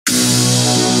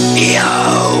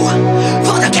Yo,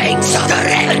 for the kings of the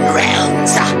Raven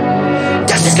realms,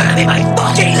 this is gonna be my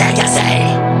fucking legacy.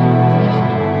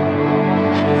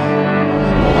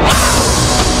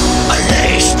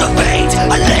 Unleash the fate,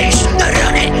 unleash the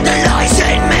Ronin, the lies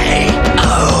in me.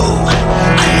 Oh,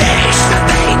 unleash the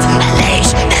fate,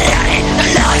 unleash the Ronin, the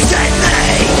lies in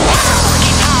me.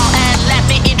 And let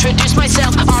me introduce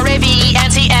myself,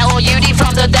 RAVENCLOUD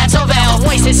from the depths of hell.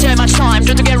 Wasted so much time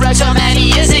trying to get right so many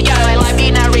years ago. Life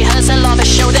in a rehearsal of a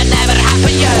show that never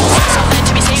happened, yo. Something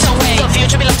to be safe away, the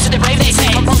future belongs to the brave, they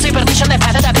say. Compulsive perdition, the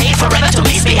path that I paid forever to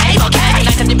misbehave, okay?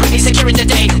 Night and the breath is secure in the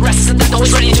day, restless and dark,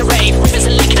 always ready to rave. Rivers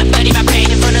and leak, burning my brain,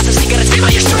 infernos of cigarettes, be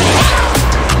by your strain.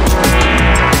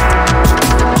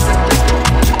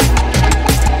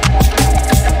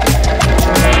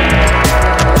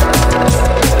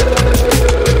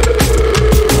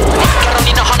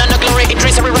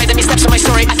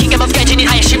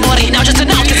 Now just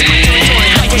enough, cause it's my territory.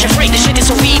 Like you're afraid, the shit is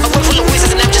so weak. A world full of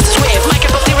wizards and I'm just a swift. Like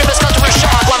above the rivers, come to a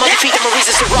shot. While my defeat and my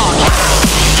reasons to rock.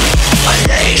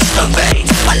 Unleash the fate,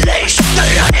 unleash the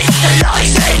Ronin, the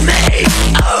lies in me.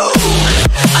 Oh,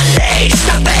 unleash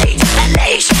the fate,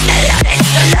 unleash the Ronin,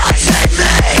 the lies in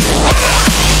me.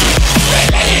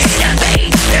 Release the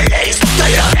fate, release the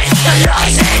Ronin, the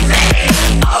lies in me.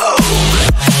 Oh,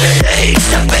 release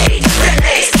the fate,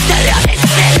 release the Ronin,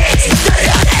 release the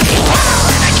Ronin.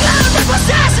 Ravencloud is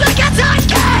possessed like a donkey.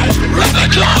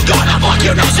 Ravencloud gonna fuck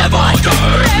you, no survivor.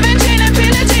 Ravaging and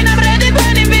pillaging, I'm ready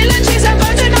burning villages. I'm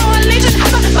about to know a legion,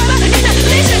 I'm a mama in a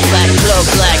legion. Black cloak,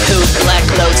 black hood, black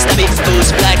cloak, stabby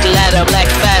boots, black ladder, black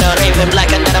feather, raven,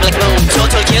 black and a black moon.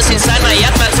 Total chaos inside my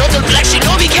atma, total black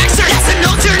shinobi gangster. That's a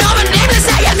note to know my name is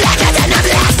I am blacker than a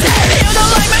blaster. You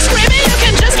don't like my screaming, you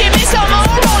can just give me some more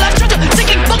roll. I've tried to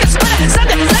thinking buckets, but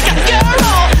something like a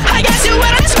girl. I guess you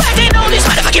weren't expecting all this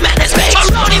motherfucking madness, bitch. A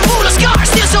Ronin full of scars,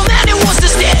 still so many wants to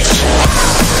stitch.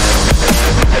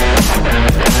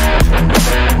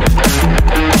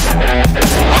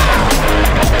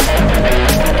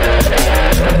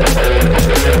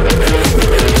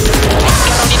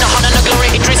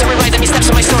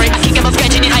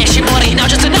 Now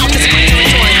just enough, cause it's my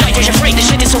territory. Like you're afraid, the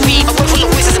shit is so weak. A world full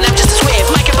of wizards and I'm just a swift.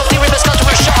 Like above the rivers, come to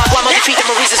a shot. While my defeat and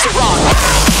my reasons to rock.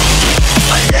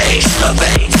 Unleash the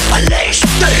fate, unleash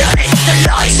the Ronin, the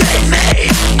lies in me.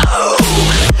 Oh,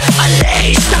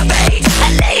 unleash the fate,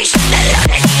 unleash the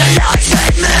Ronin, the lies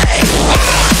in me.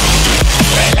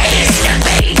 Release the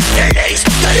fate, release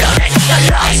the Ronin, the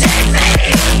lies in me.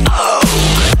 Oh,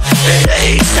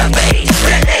 release the fate,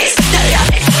 release the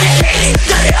Ronin, release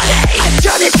the Ronin. I'm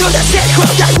turning to the silk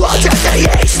road and water the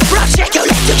east. From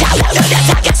Shekulin to Kowlow, the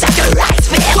attackers of the rice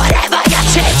field. Whatever you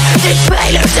change, the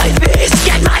failures I miss.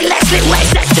 Get my Leslie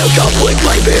wasted to go with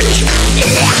my bitch.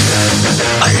 Yeah.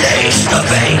 Unleash the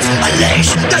fate,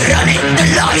 unleash the Ronin, the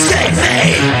lies in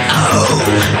me. Oh,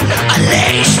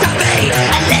 unleash the fate,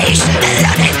 unleash the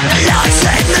Ronin, the lies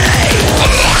in me.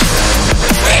 Yeah.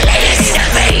 Release the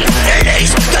fate,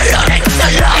 release the